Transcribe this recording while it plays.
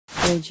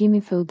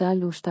Regjimi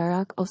feudal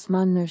ushtarak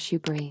Osman në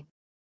Shqipëri.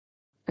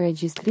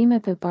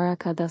 Regjistrimet e para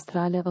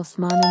kadastrale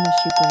osmane në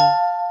Shqipëri.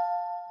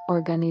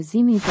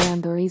 Organizimi i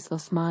perandorisë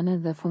osmane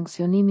dhe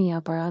funksionimi i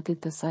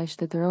aparatit të saj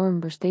shtetëror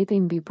mbështetej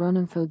mbi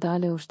pronën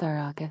feudale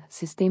ushtarake,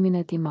 sistemin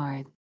e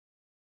timarit.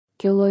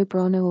 Kjo lloj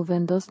prone u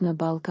vendos në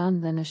Ballkan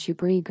dhe në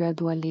Shqipëri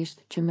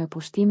gradualisht, që me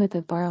pushtimet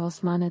e para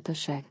osmane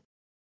të shek.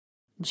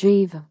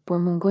 Gjiv,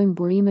 por mungojnë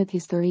burimet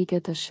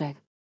historike të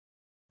shek.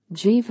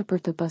 Gjiv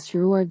për të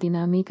pasqyruar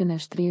dinamikën e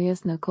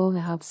shtrirjes në kohë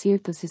e hapësirë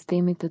të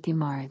sistemit të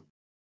timarit.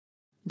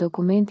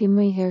 Dokumenti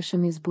më i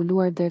hershëm i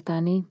zbuluar deri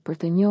tani për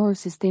të njohur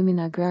sistemin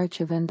agrar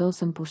që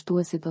vendosën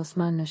pushtuesit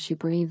osman në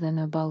Shqipëri dhe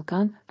në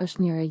Ballkan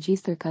është një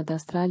regjistër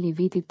kadastral i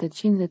vitit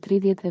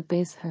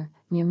 835 h.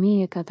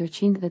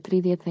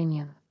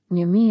 1431.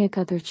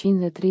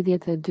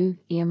 1432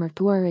 i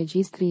emërtuar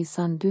Regjistri i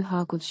San 2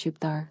 Hakut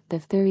Shqiptar,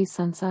 defteri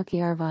Sancak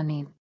i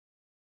Arvanit.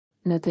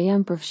 Në të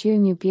janë përfshirë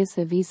një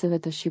pjesë e viseve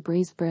të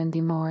Shqipërisë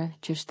perëndimore,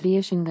 që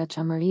shtrieshin nga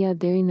Çamëria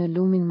deri në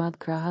lumin madh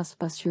krahas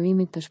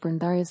pasqyrimit të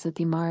shpërndarjes së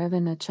timareve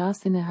në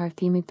çastin e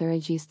hartimit të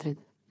regjistrit.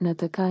 Në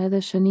të ka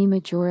edhe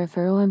shënime që u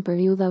referohen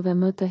periudhave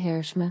më të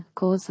hershme,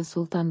 kohës së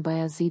Sultan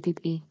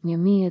Bajazitit I,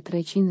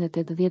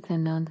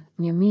 1389,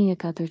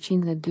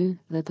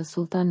 1402 dhe të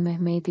Sultan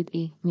Mehmetit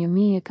I,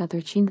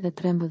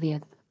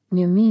 1413,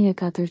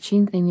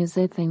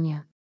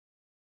 1421.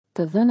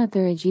 Të dhënat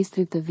e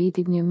regjistrit të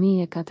vitit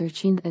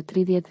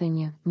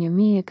 1431,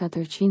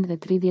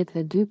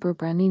 1432 për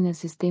praninë e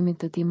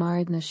sistemit të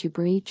timarit në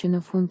Shqipëri që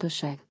në fund të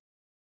shek.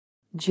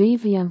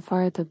 Gjiv janë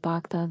fare të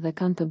pakta dhe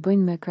kanë të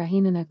bëjnë me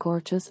krahinën e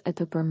Korçës e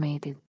të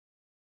Përmetit.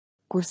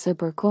 Kurse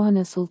për kohën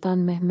e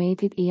Sultan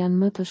Mehmetit i janë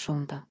më të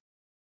shumta.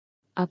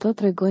 Ato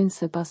tregojnë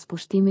se pas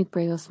pushtimit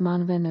prej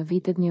osmanëve në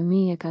vitet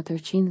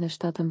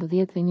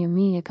 1417 dhe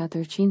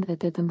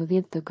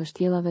 1418 të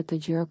kështjellave të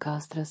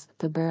Gjirokastrës,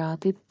 të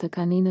Beratit, të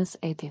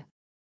Kaninës etje.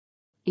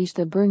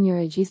 Ishte bërë një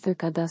regjistër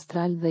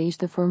kadastral dhe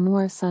ishte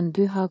formuar San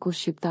 2 Haku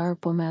Shqiptar,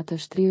 po me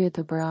atë shtrirje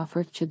të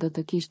përafërt që do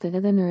të kishte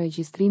edhe në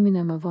regjistrimin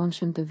e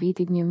mëvonshëm të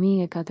vitit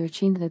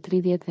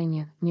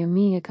 1431,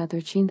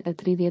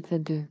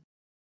 1432.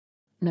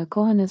 Në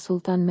kohën e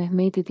Sultan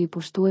Mehmetit I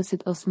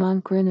pushtuesit osman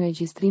kryen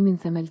regjistrimin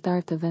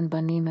themeltar të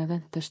vendbanimeve,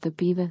 të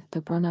shtëpive,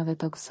 të pronave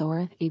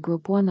toksore, i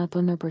grupuan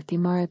ato në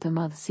përtimare të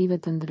madhësive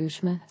të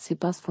ndryshme,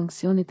 sipas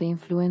funksionit e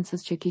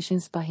influencës që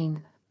kishin spahinë,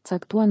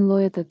 caktuan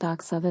llojet e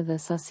taksave dhe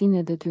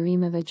sasinë e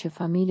detyrimeve që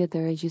familjet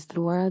e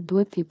regjistruara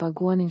duhet t'i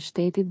paguanin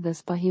shtetit dhe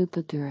spahiut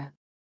të tyre.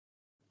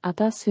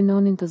 Ata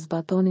synonin të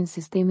zbatonin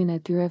sistemin e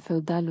tyre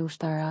feudal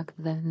ushtarak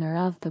dhe, në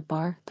radhë të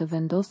parë, të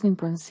vendosnin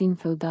pronësinë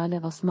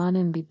feudale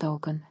osmane mbi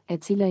tokën, e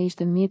cila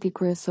ishte mjeti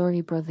kryesor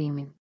i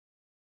prodhimit.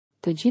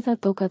 Të gjitha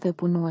tokat e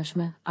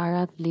punueshme,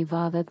 arat,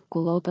 livadhet,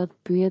 kullotat,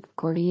 pyjet,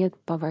 korijet,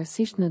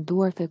 pavarësisht në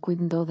duart e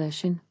kujt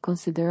ndodheshin,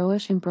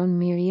 konsideroheshin pronë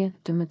mirje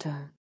të mëtë.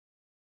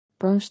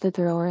 Pronë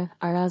shtetërore,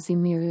 arazi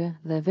mirje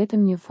dhe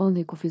vetëm një fond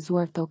i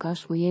kufizuar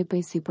tokash u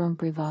jepej si pronë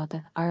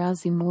private,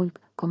 arazi mulk,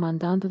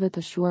 komandantëve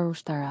të shuar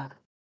ushtarak.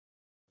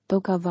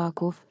 Toka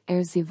vakuf,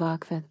 erzi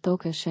vakfe,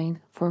 tokë e shenjtë,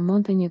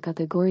 formonte një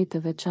kategori të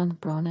veçantë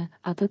prone,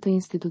 atë të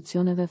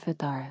institucioneve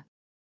fetare.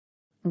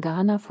 Nga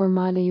ana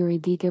formale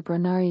juridike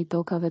pronari i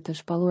tokave të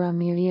shpallura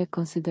mirje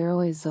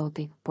konsiderohej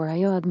zoti, por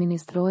ajo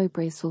administrohej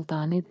prej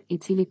sultanit, I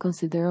cili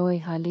konsiderohej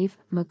halif,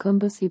 më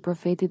këmbës I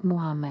profetit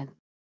Muhammed.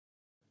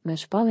 Me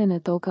shpalljen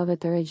e tokave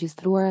të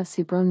regjistruara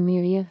si pronë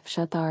mirje,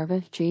 fshatarëve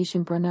që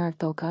ishin pronar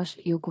tokash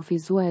ju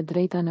kufizua e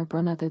drejta në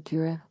pronat e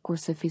tyre,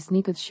 kurse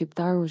fisnikët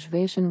shqiptar u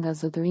zhveshën nga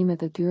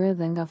zotërimet e tyre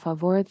dhe nga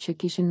favoret që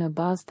kishin në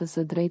bazë të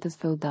së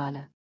drejtës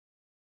feudale.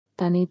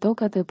 Tani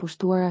tokat e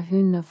pushtuara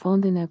hynë në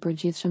fondin e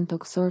përgjithshëm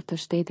toksor të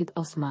shtetit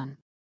osman.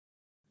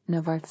 Në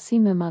vartësi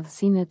me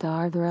madhësinë e të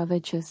ardhurave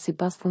që,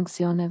 sipas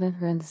funksioneve,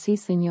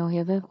 rëndësisë e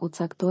njohjeve, u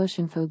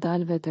caktoheshin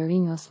feudalëve të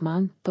rinj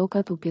osman,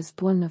 tokat u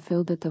pjesëtuan në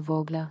feude të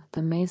vogla,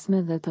 të mesme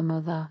dhe të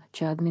mëdha,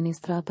 që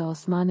administrata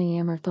osmane I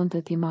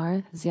emërtonte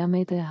timare,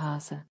 zjamete e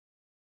hase.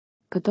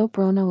 Këto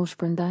prona u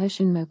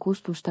shpërndaheshin me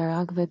kusht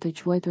ushtarakëve të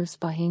quajtur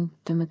spahin,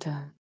 të mëtë.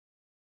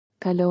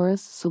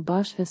 Kalorës,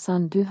 subash e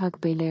San 2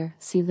 Hak Bejler,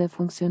 si dhe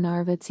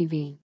funksionarëve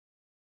civil.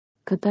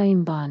 Këta I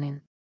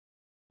mbanin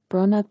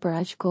pronat për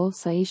aq kohë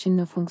sa ishin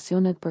në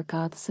funksionet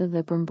përkatëse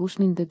dhe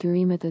përmbushnin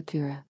detyrimet e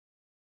tyre.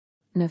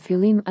 Në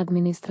fillim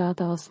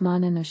administrata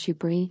osmane në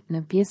Shqipëri,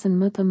 në pjesën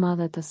më të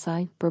madhe të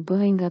saj,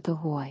 përbëhej nga të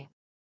huaj.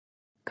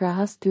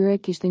 Krahas tyre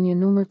kishte një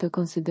numër të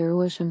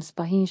konsiderueshëm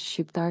spahinj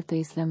shqiptar të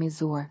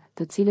islamizuar,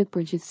 të cilët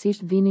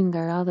përgjithsisht vinin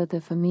nga radhët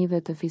e fëmijëve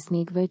të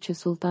fisnikëve që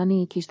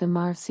sultani I kishte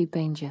marrë si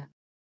pengje.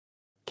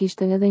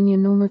 Kishte edhe një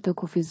numër të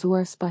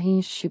kufizuar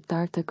spahinj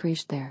shqiptar të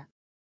krishterë.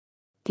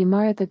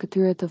 Timaret e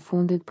këtyre të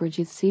fundit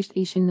përgjithsisht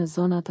ishin në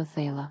zona të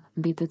thella,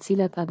 mbi të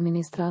cilat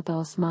administrata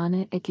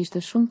osmane e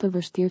kishte shumë të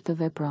vështirë të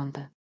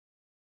vepronte.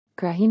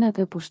 Krahinat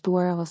e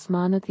pushtuara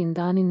osmanët I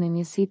ndanin në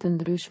njësi të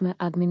ndryshme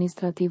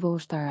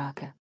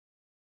administrativo-ushtarake.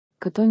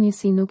 Këto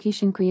njësi nuk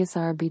ishin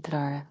krijesa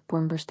arbitrare, por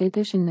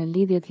mbështeteshin në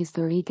lidhjet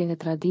historike e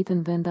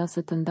traditën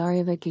vendase të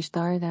ndarjeve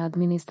kishtare dhe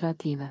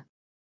administrative.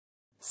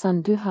 Sa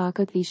dy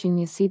hakët ishin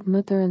njësitë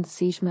më të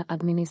rëndësishme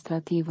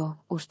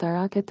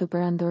administrativo-ushtarake të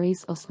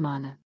perandorisë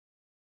osmane.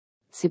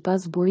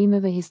 Sipas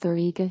burimeve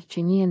historike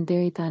që njihen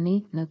deri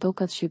tani, në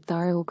tokat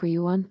shqiptare u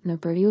krijuan në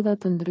periudha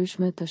të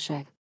ndryshme të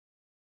shek.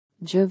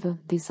 Gjv,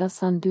 disa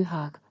San dy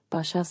hak,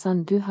 pasha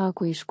San dy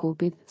haku i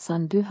Shkupit,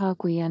 San dy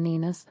haku i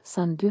Janinës,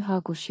 San dy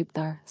haku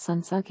shqiptar,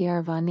 San cak i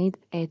Arvanit,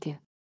 etje.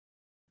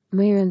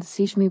 Më i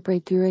rëndësishmi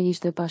prej tyre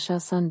ishte pasha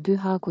San dy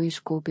haku i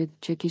Shkupit,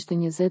 që kishte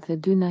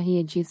 22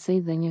 nahije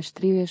gjithsej dhe një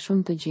shtrirje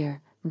shumë të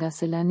gjerë, nga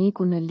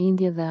Selaniku në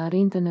lindje dhe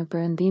arrinte në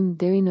perëndim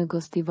deri në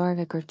Gostivar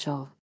e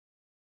Kërçov.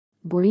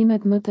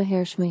 Burimet më të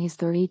hershme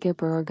historike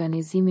për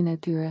organizimin e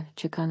tyre,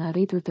 që kanë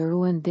arritur të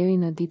ruhen deri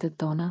në ditët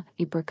tona,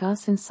 i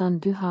përkasin San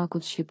dy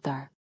hakut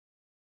shqiptar.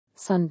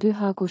 San dy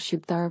haku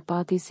shqiptar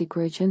pati si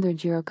kryeqendër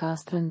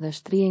Gjirokastrën dhe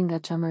shtrihej nga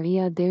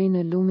Çamëria deri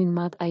në lumin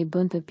Mat. Ai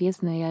bënte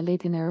pjesë në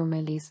ejaletin e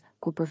Rumelis,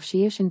 ku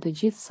përfshiheshin të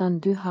gjithë San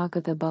dy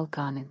hakët e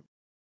Ballkanit.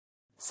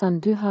 San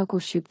dy haku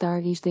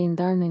shqiptar ishte i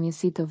ndarë në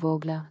njësi të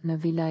vogla, në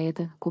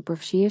vilajete, ku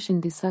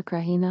përfshiheshin disa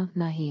krahina,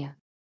 nahije.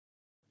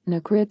 Në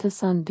krye të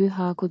San dy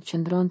hakut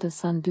qëndronte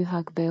San dy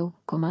hak Beu,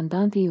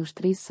 komandanti i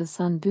ushtrisë së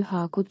San dy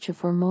hakut që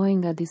formohej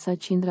nga disa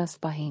qindra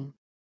spahin.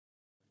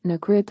 Në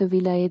krye të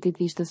vilajetit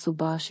ishte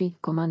Subashi,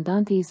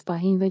 komandanti i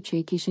spahinëve që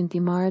i kishin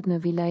timarët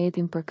në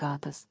vilajetin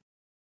përkatës.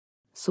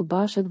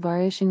 Subashët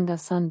vareshin nga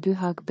San dy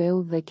hak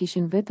Beu dhe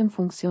kishin vetëm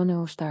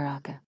funksione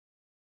ushtarake.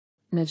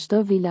 Në çdo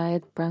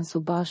vilajet, pranë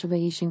subashëve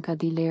ishin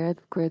kadilerët,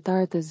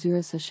 kryetarët e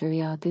zyrës së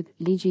shariatit,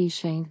 ligji i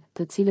shenjtë,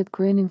 të cilët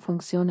kryenin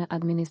funksione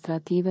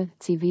administrative,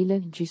 civile,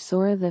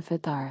 gjyqësore dhe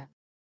fetare.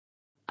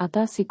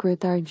 Ata si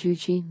kryetar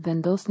gjyqi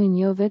vendosnin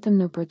jo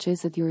vetëm në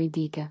proceset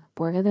juridike,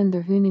 por edhe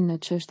ndërhynin në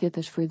çështjet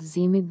e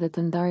shfrytëzimit dhe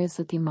të ndarjes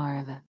së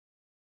timareve.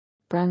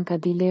 Pranë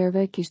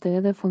kadilerëve kishte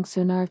edhe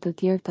funksionar të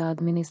tjerë të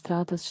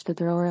administratës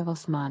shtetërore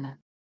osmane.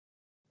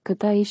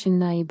 Këta ishin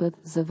naibët,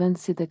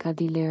 zëvendësit e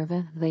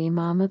kadilerëve dhe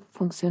imamët,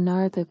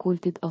 funksionarët e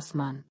kultit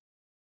osman.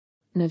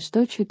 Në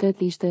çdo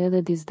qytet ishte edhe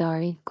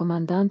dizdari,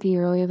 komandanti i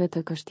rojeve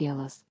të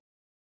kështjellës.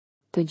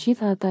 Të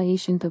gjitha ata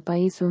ishin të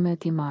pajisur me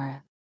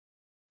timare.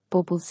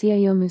 Popullsia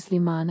jo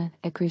muslimane,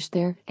 e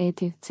krishterë,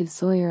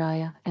 cilësoi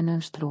raja e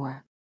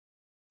nënshtruar.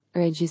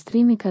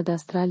 Regjistrimi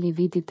kadastral i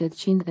vitit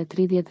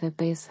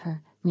 835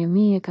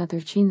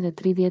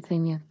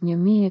 1431,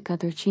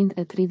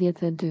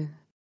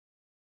 1432.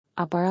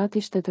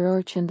 Aparati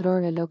shtetëror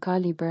qendror e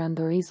lokal i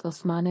perandorisë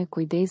osmane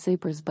kujdesej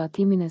për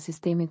zbatimin e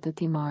sistemit të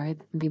timarit,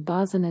 mbi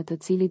bazën e të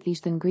cilit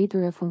ishte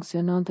ngritur e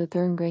funksiononte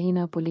tërë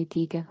ngrehina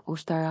politike,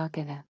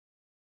 ushtarake e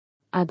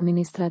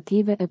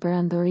administrative e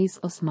perandorisë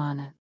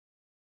osmane.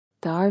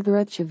 Të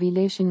ardhurat që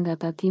vileshin nga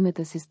tatimet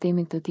e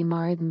sistemit të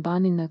timarit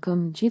mbanin në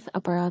këmbë gjithë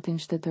aparatin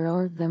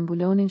shtetëror dhe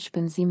mbulonin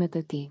shpenzimet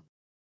e tij.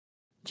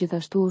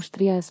 Gjithashtu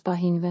ushtria e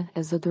spahinëve,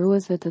 e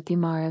zotëruesve të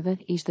timareve,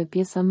 ishte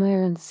pjesa më e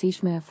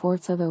rëndësishme e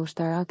forcave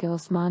ushtarake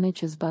osmane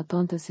që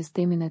zbatonte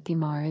sistemin e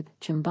timarit,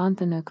 që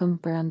mbante në këmbë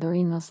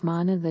perandorinë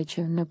osmane dhe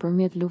që,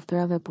 nëpërmjet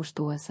luftrave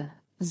pushtuese,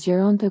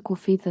 zgjeronte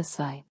kufijtë e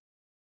saj.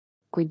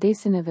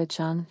 Kujdesin e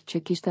veçantë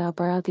që kishte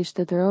aparati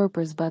shtetëror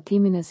për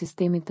zbatimin e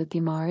sistemit të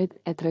timarit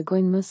e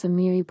tregojnë më së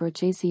miri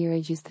procesi i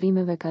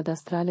regjistrimeve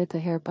kadastrale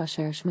të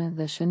herpashershme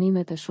dhe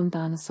shënimet e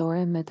shumta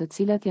anësore me të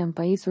cilat janë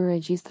pajisur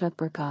regjistrat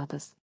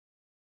përkatës.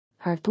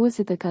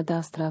 Hartuesit e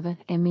kadastrave,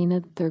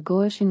 eminët,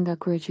 dërgoheshin nga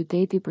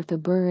kryeqyteti për të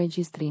bërë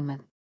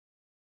regjistrimet.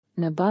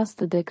 Në bazë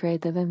të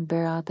dekreteve,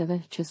 berateve,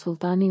 që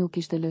sultani u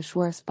kishte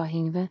lëshuar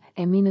spahinëve,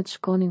 eminët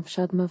shkonin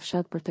fshat më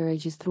fshat për të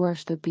regjistruar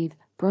shtëpitë,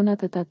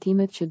 pronat e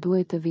tatimet që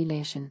duhej të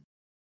vileshin.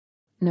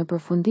 Në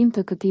përfundim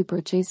të këtij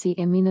procesi,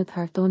 eminët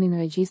hartonin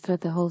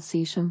regjistrat e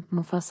hollësishëm,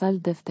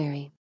 mufasal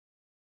defteri.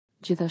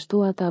 Gjithashtu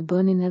ata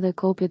bënin edhe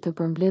kopje të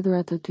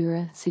përmbledhura të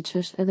tyre, siç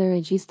është edhe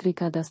regjistri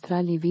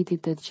kadastral i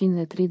vitit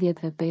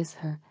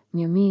 835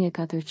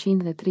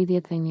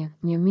 1431,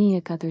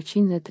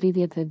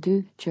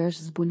 1432, që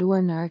është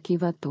zbuluar në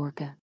arkivat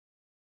turke.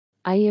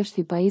 Ai është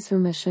i pajisur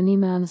me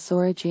shënime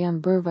anësore që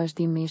janë bërë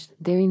vazhdimisht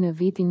deri në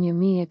vitin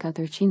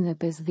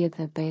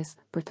 1455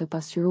 për të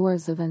pasqyruar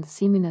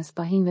zëvendësimin e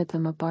spahinëve të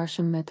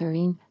mëparshëm me të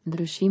rinj,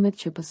 ndryshimet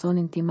që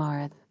pësonin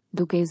timaret,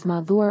 duke i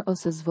zmadhuar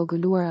ose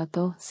zvogëluar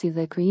ato, si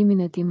dhe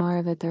krijimin e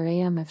timareve të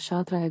reja me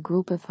fshatra e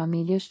grupe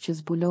familjesh që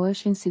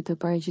zbuloheshin si të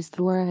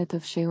paregjistruara e të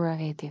fshehura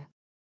etje.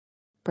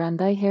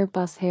 Prandaj her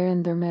pas here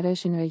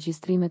ndërmerreshin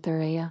regjistrime të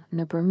reja,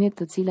 nëpërmjet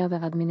të cilave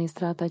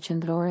administrata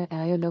qendrore e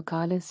ajo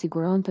lokale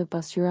siguronte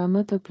pasqyra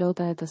më të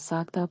plota e të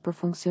sakta për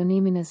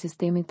funksionimin e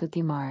sistemit të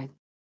timarit.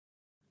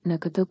 Në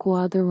këtë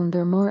kuadër u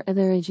ndërmor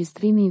edhe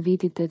regjistrimi i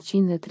vitit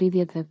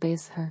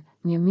 835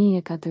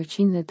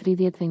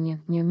 1431,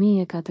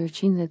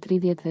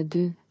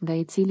 1432, nga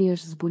i cili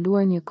është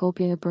zbuluar një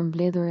kopje e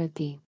përmbledhur e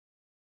tij.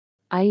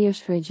 Ai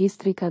është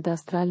regjistri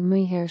kadastral më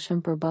i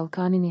hershëm për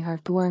Ballkanin i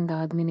hartuar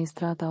nga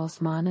administrata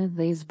osmane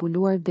dhe i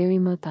zbuluar deri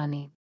më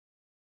tani.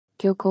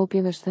 Kjo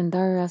kopje është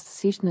ndarë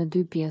rastësisht në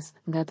 2 pjesë,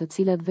 nga të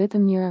cilat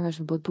vetëm njëra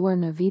është botuar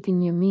në vitin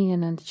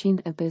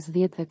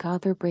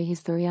 1954 prej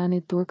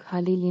historianit turk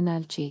Halil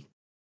İnalçi.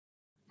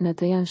 Në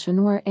të janë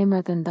shënuar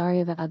emrat e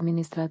ndarjeve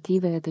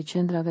administrative e të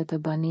qendrave të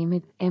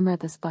banimit,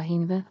 emrat e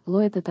spahinjve,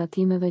 llojet e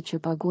tatimeve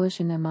që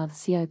paguheshin e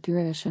madhësia e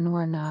tyre e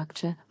shënuar në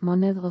akçe,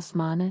 monedhë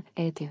osmane,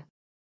 etje.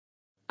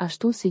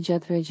 Ashtu si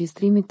gjatë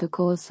regjistrimit të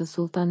kohës së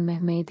Sultan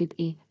Mehmetit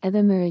I,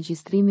 edhe me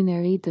regjistrimin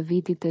e ri të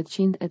vitit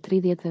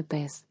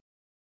 835.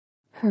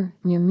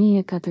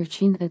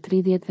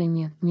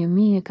 1431,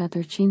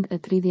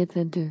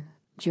 1432.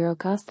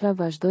 Gjirokastra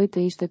vazhdoi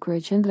të ishte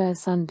kryeqendra e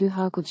San 2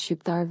 Hakut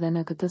shqiptar dhe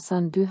në këtë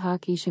San 2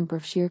 Hak ishin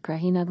përfshirë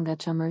krahinat nga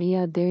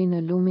Çamëria deri në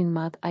Lumin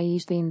Mat. Ai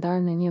ishte i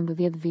ndarë në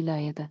 11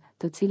 vilajete,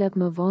 të cilat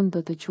më vonë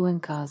do të quhen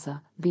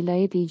kaza: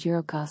 vilajeti i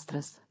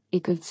Gjirokastrës,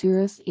 i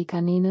Këlcyrës, i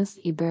Kaninës,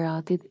 i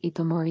Beratit, i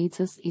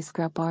Tomoricës, i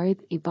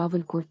Skraparit, i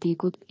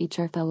Pavëlkurtikut, i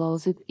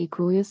Çartallozit, i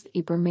Krujës,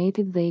 i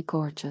Përmetit dhe i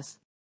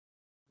Korçës.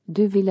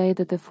 2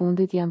 vilajetet e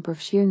fundit janë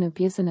përfshirë në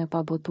pjesën e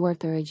pabotuar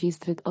të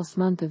regjistrit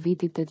Osman të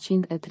vitit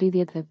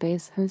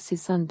 835 si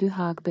San 2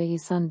 Hak Bej I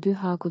San 2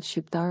 Hakut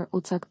shqiptar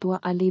u caktua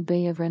Ali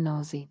Bej e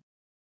Vrenozi.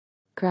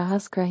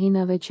 Krahas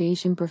krahinave që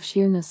ishin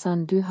përfshirë në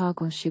San 2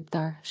 Hakun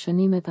shqiptar,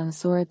 shënimet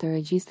anësore të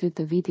regjistrit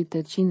të vitit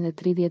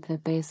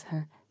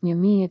 835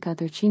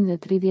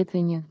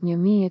 1431,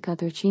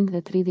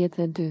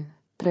 1432,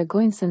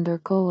 tregojnë se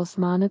ndërkohë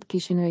osmanët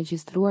kishin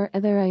regjistruar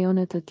edhe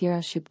rajone të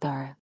tjera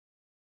shqiptare.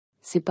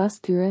 Sipas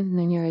tyre,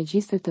 në një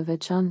regjistër të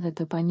veçantë dhe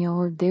të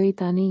panjohur deri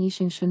tani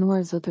ishin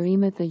shënuar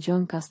zotërimet e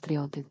Gjon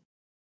Kastriotit.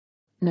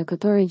 Në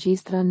këto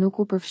regjistra nuk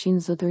u përfshin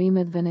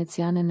zotërimet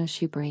veneciane në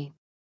Shqipëri.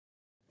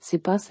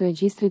 Sipas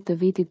regjistrit të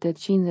vitit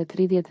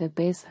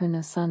 835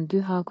 në San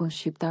 2 Hakun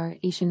shqiptar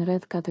ishin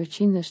rreth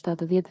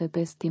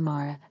 475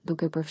 timare,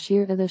 duke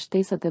përfshirë edhe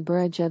shtesat e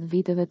bëra gjatë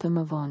viteve të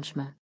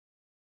mëvonshme.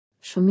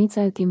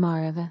 Shumica e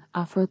timareve,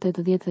 afro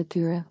 80 e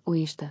tyre, u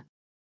ishte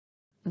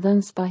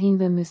dhënë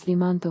spahinjve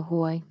musliman të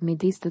huaj,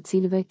 midis të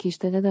cilëve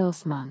kishte edhe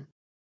Osman.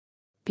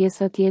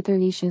 Pjesa tjetër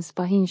ishin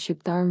spahinj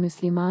shqiptar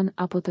musliman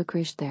apo të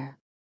krishterë.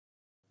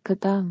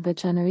 Këta,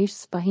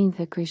 veçanërisht spahinjt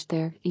e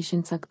krishterë,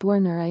 ishin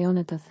caktuar në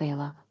rajone të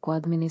thella, ku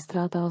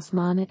administrata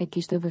osmane e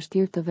kishte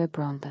vështirë të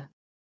vepronte.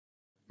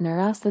 Në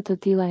raste të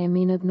tilla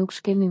eminët nuk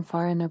shkelnin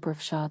fare në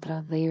përfshatra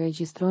dhe i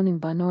regjistronin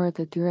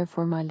banorët e tyre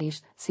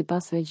formalisht,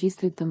 sipas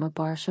regjistrit të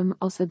mëparshëm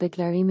ose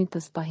deklarimit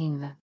të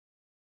spahinjve.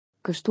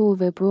 Kështu u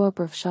veprua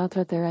për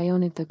fshatrat e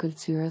rajonit të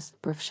Këlcyrës,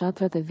 për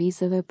fshatrat e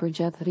Viseve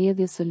përgjatë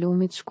rrjedhjes së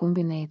Lumit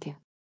Shkumbin Etje.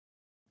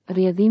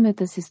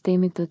 Rrjedhimet e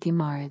sistemit të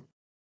timarit.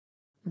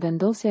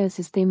 Vendosja e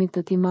sistemit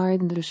të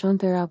timarit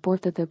ndryshonte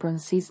raportet e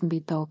pronësisë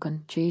mbi tokën,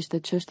 që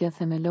ishte çështja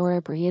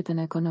themelore për jetën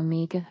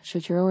ekonomike,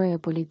 shoqërore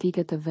e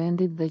politike të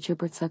vendit dhe që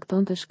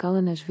përcaktonte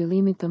shkallën e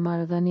zhvillimit të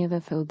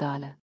marrëdhënieve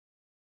feudale.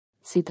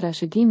 Si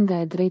trashëgim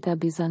nga e drejta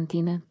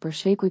bizantine, për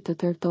shekuj të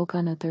tërë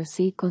toka në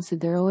tërësi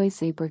konsiderohej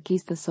se i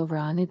përkiste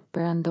sovranit,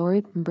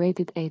 perandorit,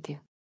 mbretit etje.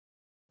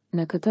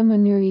 Në këtë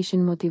mënyrë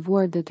ishin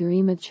motivuar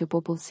detyrimet që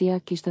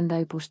popullsia kishte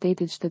ndaj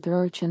pushtetit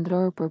shtetëror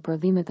qendror për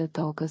prodhimet e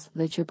tokës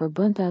dhe që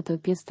përbënte atë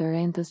pjesë të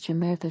rentës që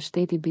merrte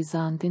shteti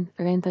bizantin,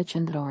 renta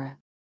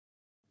qendrore.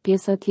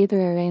 Pjesa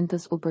tjetër e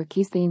rentës u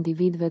përkiste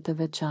individëve të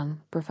veçantë,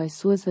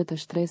 përfaqësuesve të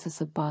shtresës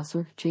së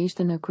pasur, që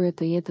ishte në krye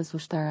të jetës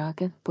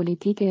ushtarake,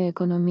 politike e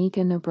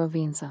ekonomike në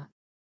provinca.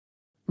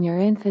 Një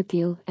rentë e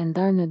tillë, e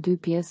ndarë në 2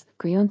 pjesë,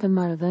 krijonte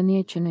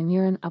marrëdhënie që në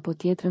njërin apo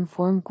tjetrën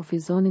formë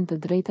kufizonin të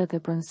drejtat e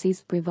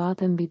pronësisë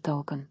private mbi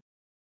tokën.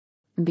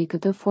 Mbi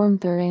këtë formë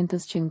të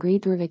rentës që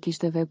ngritur e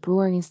kishte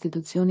vepruar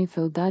institucioni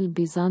feudal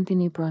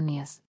bizantin i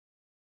pronjes.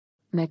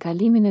 Me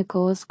kalimin e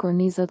kohës,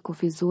 kornizat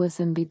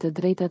kufizuese mbi të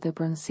drejtat e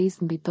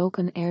pronësisë mbi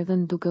tokën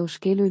erdhën duke u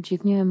shkelur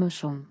gjithnjë e më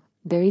shumë,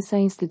 derisa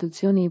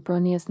institucioni i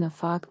pronjes në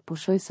fakt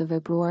pushoi së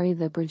vepruari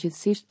dhe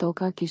përgjithsisht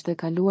toka kishte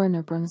kaluar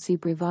në pronësi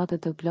private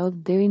të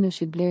plotë deri në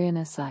shitblerjen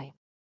e saj.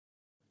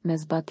 Me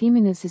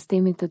zbatimin e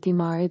sistemit të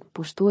timarit,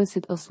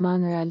 pushtuesit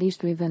osman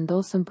realisht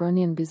rivendosën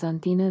pronjen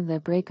bizantine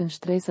dhe prekën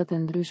shtresat e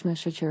ndryshme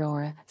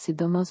shoqërore,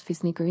 sidomos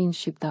fisnikërinë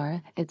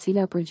shqiptare, e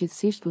cila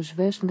përgjithsisht u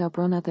zhvesh nga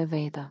pronat e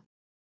veta.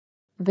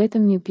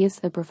 Vetëm një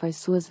pjesë e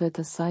përfaqësuesve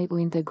të saj u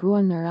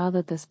integruan në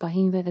radhët e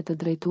spahinjve e të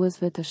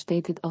drejtuesve të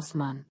shtetit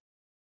osman.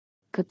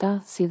 Këta,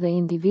 si dhe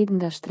individ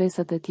nga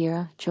shtresat e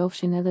tjera,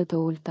 qofshin edhe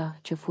të ulta,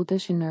 që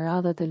futeshin në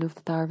radhët e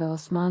luftëtarëve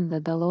osman dhe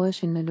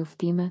dalloheshin në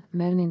luftime,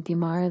 merrnin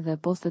timare dhe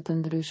poste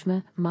të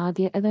ndryshme,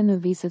 madje edhe në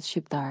viset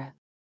shqiptare.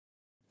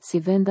 Si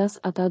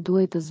vendas, ata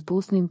duhej të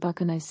zbusnin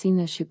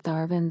pakënaqësinë e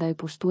shqiptarëve ndaj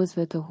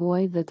pushtuesve të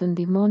huaj dhe të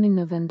ndihmonin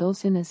në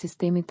vendosjen e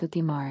sistemit të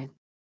timarit.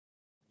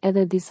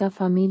 Edhe disa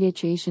familje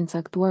që ishin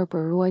caktuar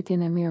për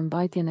ruajtjen e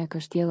mirëmbajtjen e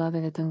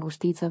kështjellave e të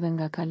ngushticave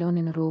nga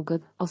kalonin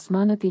rrugët,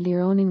 osmanët i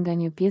lironin nga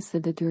një pjesë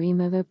e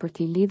detyrimeve për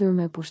t'i lidhur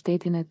me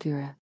pushtetin e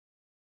tyre.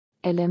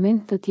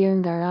 Element të tjerë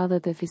nga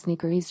radhët e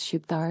fisnikërisë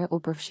shqiptare u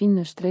përfshin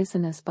në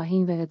shtresën e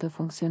spahinjve e të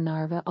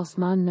funksionarëve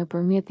osman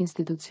nëpërmjet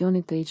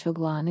institucionit të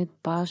Içogullanit,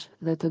 Pash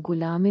dhe të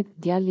Gulamit,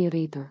 djalë i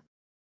rritur.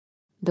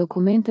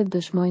 Dokumentet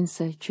dëshmojnë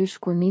se, qysh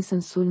kur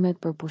nisën sulmet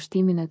për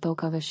pushtimin e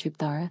tokave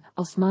shqiptare,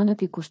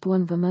 osmanët i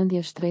kushtuan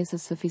vëmendje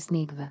shtresës së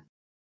fisnikëve.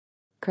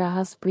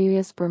 krahas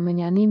prirjes për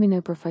menjanimin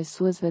e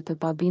përfaqësuesve të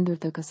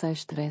pabindur të kësaj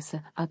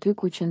shtrese, aty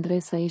ku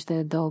qendresa ishte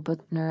e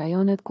dobët, në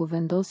rajonet ku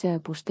vendosja e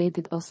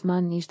pushtetit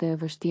Osman ishte e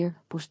vështirë,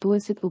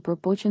 pushtuesit u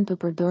përpoqën të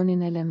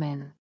përdornin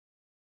element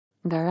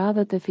nga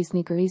radhët e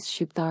fisnikërisë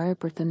shqiptare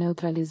për të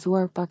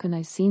neutralizuar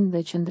pakënaqësinë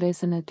dhe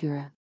qëndresën e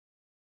tyre.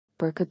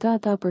 Për këtë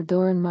ata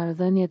përdorën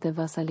marrëdhëniet e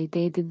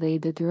vasalitetit dhe i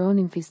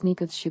detyronin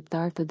fisnikët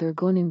shqiptar të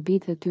dërgonin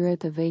bijtë e tyre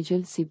të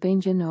vegjël si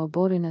pengje në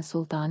oborrin e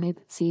sultanit,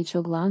 si i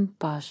çoglan,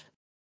 pash.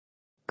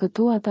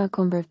 Këtu ata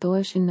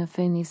konvertoheshin në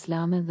fenë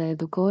islame dhe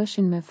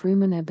edukoheshin me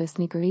frymën e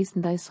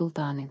besnikërisë ndaj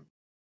sultanit.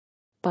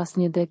 Pas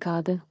një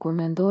dekade, kur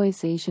mendohej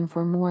se ishin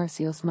formuar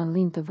si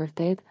osmanlin të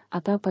vërtet,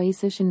 ata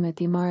pajiseshin me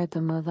timare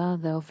të mëdha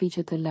dhe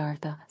ofiqe të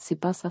larta,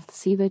 sipas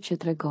aftësive që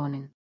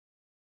tregonin.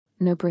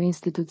 Në për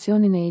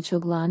institucionin e i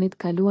çoglanit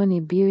kaluan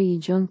i biri i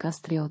Gjon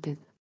Kastriotit,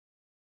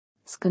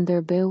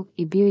 Skënderbeu,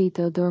 i biri i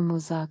Teodor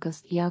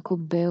Muzakës,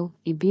 Jakub Beu,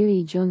 i biri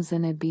i Gjon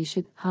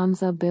Zenebishit,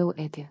 Hamza Beu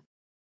etje.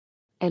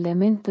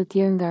 Element të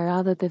tjerë nga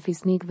radhët e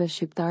fisnikëve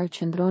shqiptar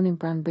qëndronin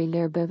pranë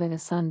bejlerbeve e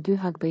san dy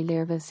hak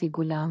bejlerve si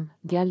Gulam,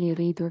 djali i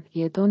rritur,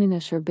 jetonin e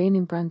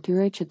shërbenin pranë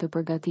tyre që të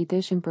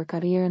përgatiteshin për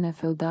karrierën e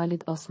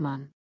feudalit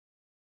Osman.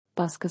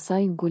 Pas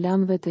kësaj,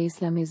 gulamëve të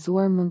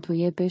islamizuar mund t'u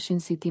jepeshin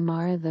si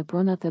timare dhe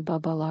pronat e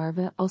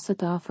baballarëve ose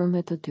të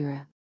afërmve të tyre.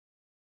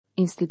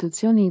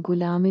 Institucioni i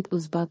gulamit u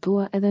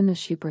zbatua edhe në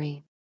Shqipëri.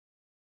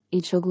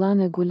 I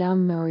çoglan e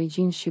gulam me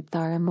origjinë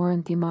shqiptare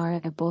morën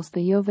timare e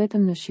poste jo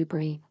vetëm në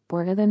Shqipëri,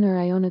 por edhe në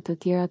rajonet të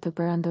tjera të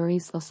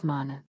perandorisë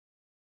osmane.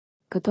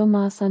 Këto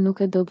masa nuk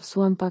e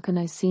dobësuan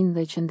pakënaqësinë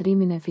dhe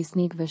qëndrimin e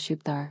fisnikëve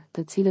shqiptar,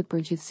 të cilët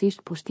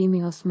përgjithsisht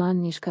pushtimi osman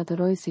i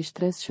shkatërroi si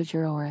shtresë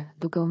shoqërore,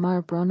 duke u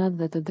marrë pronat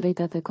dhe të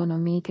drejtat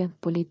ekonomike,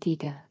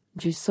 politike,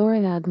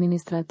 gjyqësore e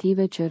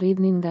administrative që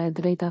rridhnin nga e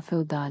drejta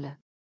feudale.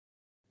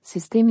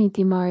 Sistemi i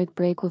timarit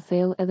preku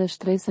thellë edhe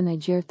shtresën e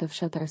gjerë të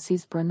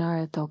fshatarësisë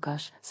pronare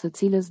tokash, së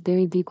cilës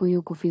deri diku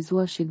ju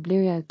kufizua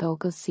shitblerja e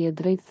tokës si e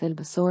drejtë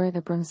thelbësore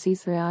e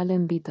pronësisë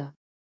reale mbi të.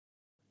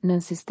 Në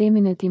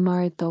sistemin e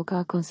timarit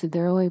toka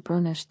konsiderohej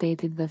pronë e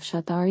shtetit dhe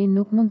fshatari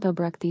nuk mund të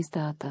braktiste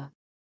atë.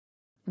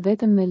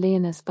 Vetëm me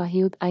lejen e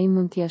spahiut ai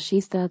mund t'ia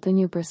shiste atë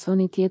një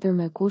personi tjetër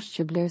me kusht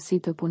që blerësi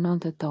të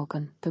punonte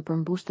tokën, të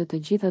përmbushte të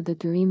gjitha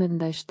detyrimet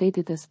ndaj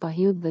shtetit e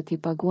spahiut dhe t'i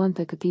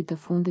paguante këtij të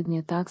fundit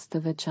një taks të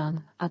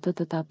veçantë, atë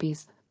të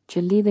tapis,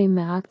 që lidhej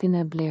me aktin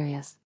e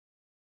blerjes.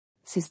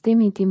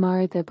 Sistemi i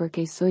timarit e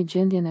përkeqësoi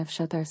gjendjen e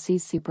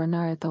fshatarësisë si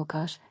pronare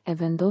tokash, e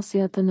vendosi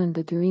atë në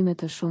detyrime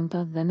të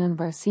shumta dhe në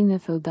varësinë e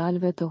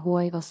feudalëve të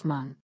huaj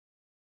Osman.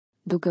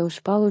 Duke u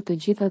shpallur të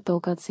gjitha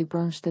tokat si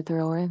pronë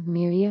shtetërore,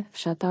 mirje,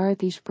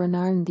 fshatarët ish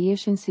pronar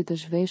ndiheshin si të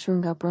zhveshur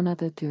nga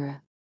pronat e tyre.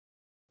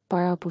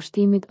 Para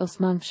pushtimit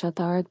Osman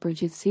fshatarët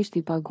përgjithsisht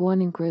i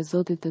paguanin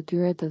kryezotit të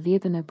tyre të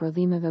 10 e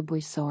prodhimeve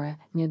bujqësore,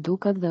 një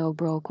dukat dhe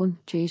obrokun,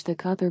 që ishte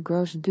 4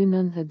 grosh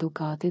 2,9 dhe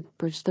dukatit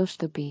për çdo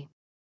shtëpi.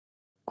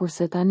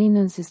 Kurse tani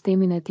nën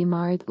sistemin e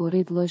timarit u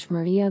rrit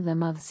llojshmëria dhe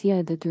madhësia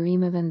e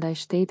detyrimeve ndaj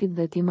shtetit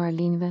dhe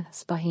timarlinjve,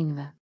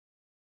 spahinjve.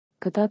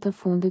 Këta të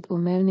fundit u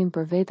merrnin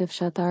për vete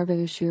fshatarëve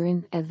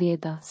yshyrin e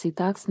 10 si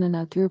taks në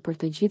natyrë për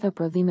të gjitha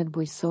prodhimet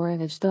bujqësore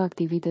dhe çdo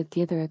aktivitet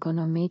tjetër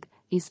ekonomik,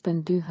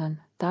 ispen dyhën,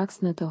 taks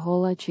në të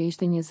holla që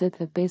ishte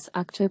 25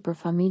 akçe për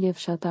familje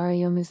fshatare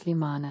jo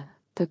muslimane,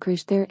 të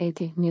krishter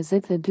eti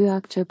 22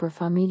 akçe për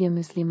familje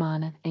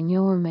muslimane, e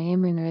njohur me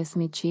emrin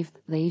resmi çift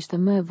dhe ishte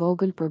më e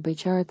vogël për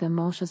beqarët e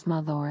moshës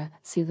madhore,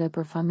 si dhe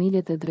për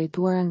familjet e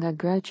drejtuara nga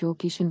gra që u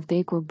kishin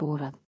vdekur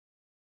burrat.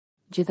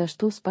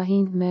 Gjithashtu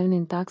spahinjt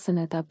merrnin taksën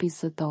e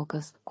tapisë së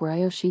tokës, kur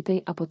ajo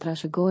shitej apo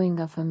trashëgohej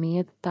nga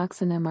fëmijët,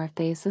 taksën e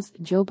martesës,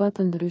 gjoba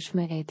të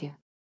ndryshme etje.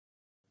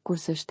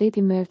 Kurse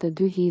shteti merrte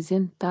 2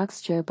 hizjen,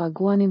 taks që e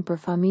paguanin për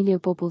familje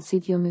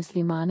popullsit jo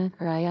muslimane,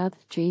 rajat,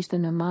 që ishte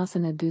në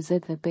masën e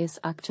 45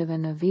 akçeve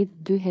në vit,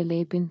 2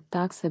 helepin,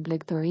 taks e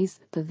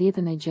blegtorisë, të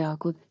 10 e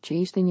gjakut, që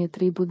ishte një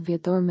tribut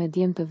vjetor me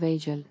djem të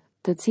vegjël,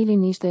 të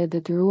cilin ishte e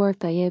detyruar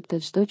ta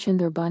jepte çdo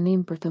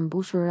qendërbanim për të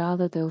mbushur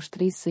radhët e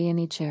ushtrisë së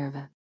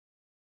jeniçerëve.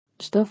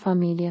 Çdo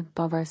familje,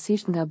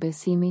 pavarësisht nga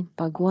besimi,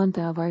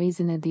 paguante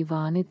avarizin e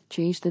divanit,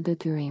 që ishte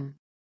detyrim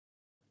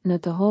në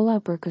të holla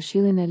për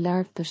këshillin e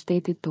lartë të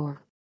shtetit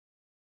turk.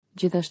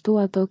 Gjithashtu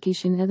ato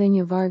kishin edhe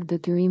një varg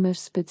detyrimesh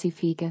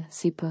specifike,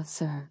 si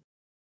pjesë.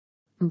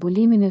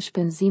 Mbulimin e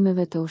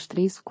shpenzimeve të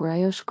ushtrisë kur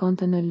ajo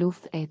shkonte në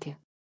luftë etje.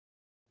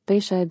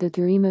 Pesha e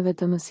detyrimeve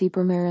të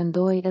mësipërme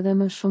rëndoi edhe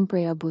më shumë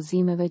prej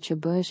abuzimeve që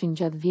bëheshin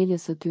gjatë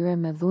vjeljes së tyre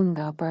me dhunë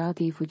nga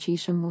aparati i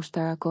fuqishëm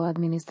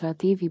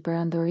ushtarako-administrativ i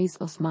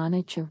perandorisë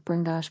osmane që,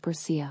 për nga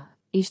ashpërsia,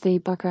 ishte i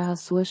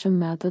pakrahasueshëm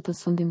me atë të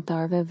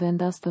sundimtarëve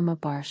vendas të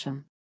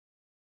mëparshëm.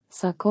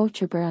 Sa kohë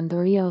që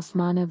perandoria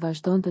osmane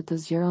vazhdonte të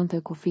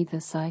zgjeronte kufijtë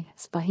e saj,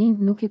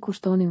 spahinjt nuk i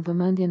kushtonin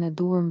vëmendjen e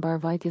duhur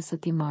mbarvajtjes së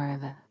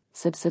timareve,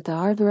 sepse të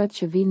ardhurat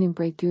që vinin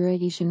prej tyre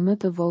ishin më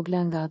të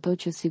vogla nga ato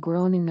që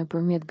siguronin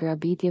nëpërmjet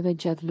grabitjeve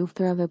gjatë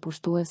luftërave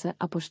pushtuese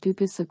apo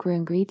shtypjes së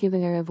kryengritjeve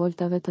e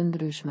revoltave të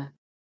ndryshme.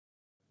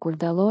 Kur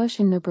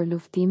dalloheshin në për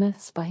luftime,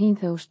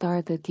 spahinjtë e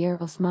ushtarët e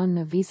tjerë Osman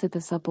në viset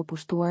e sapo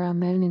pushtuara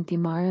merrnin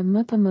timare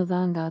më të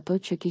mëdha nga ato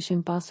që kishin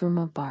pasur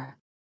më parë.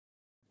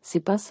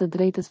 Sipas së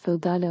drejtës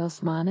feudale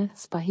osmane,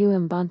 spahiu e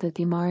mbante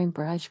timarin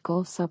për aq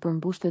kohë sa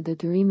përmbushte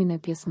detyrimin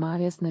e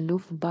pjesëmarrjes në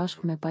luftë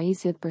bashkë me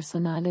pajisjet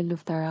personale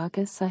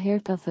luftërake sa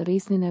herë ta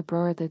thërrisnin e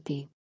prorët e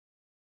tij.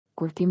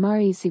 Kur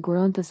timari i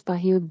siguronte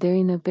spahiut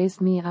deri në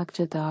 5.000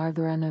 akçe të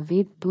ardhura në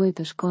vit, duhej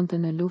të shkonte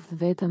në luftë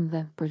vetëm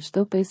dhe, për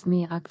çdo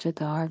 5.000 akçe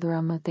të ardhura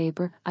më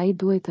tepër, ai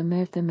duhej të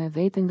merrte me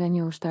vete nga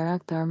një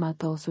ushtarak të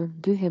armatosur,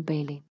 2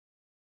 hebeli.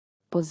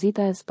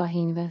 Pozita e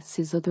spahinjve,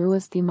 si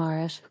zotërues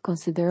timaresh,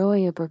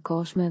 konsiderohej e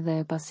përkohshme dhe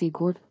e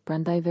pasigurt,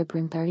 prandaj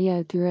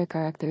veprimtaria e tyre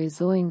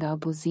karakterizohej nga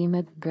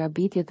abuzimet,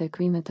 grabitjet e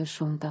krimet të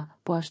shumta,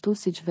 po ashtu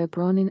siç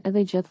vepronin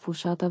edhe gjatë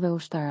fushatave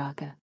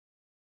ushtarake.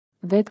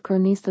 Vetë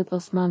kronistët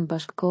Osman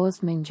bashkëkohës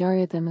me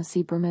ngjarjet e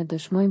mësipërme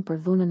dëshmojnë për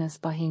dhunën e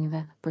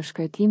spahinjve, për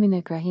shkretimin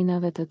e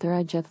krahinave të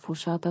tëra gjatë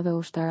fushatave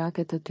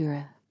ushtarake të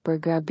tyre,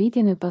 për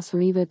grabitjen e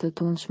pasurive të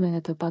tundshme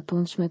e të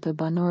patundshme të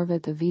banorëve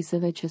të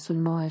vizeve që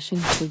sulmoheshin,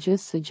 të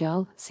gjës së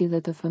gjallë, si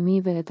dhe të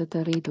fëmijëve e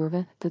të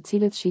rriturve, të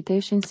cilët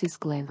shiteshin si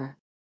sklever.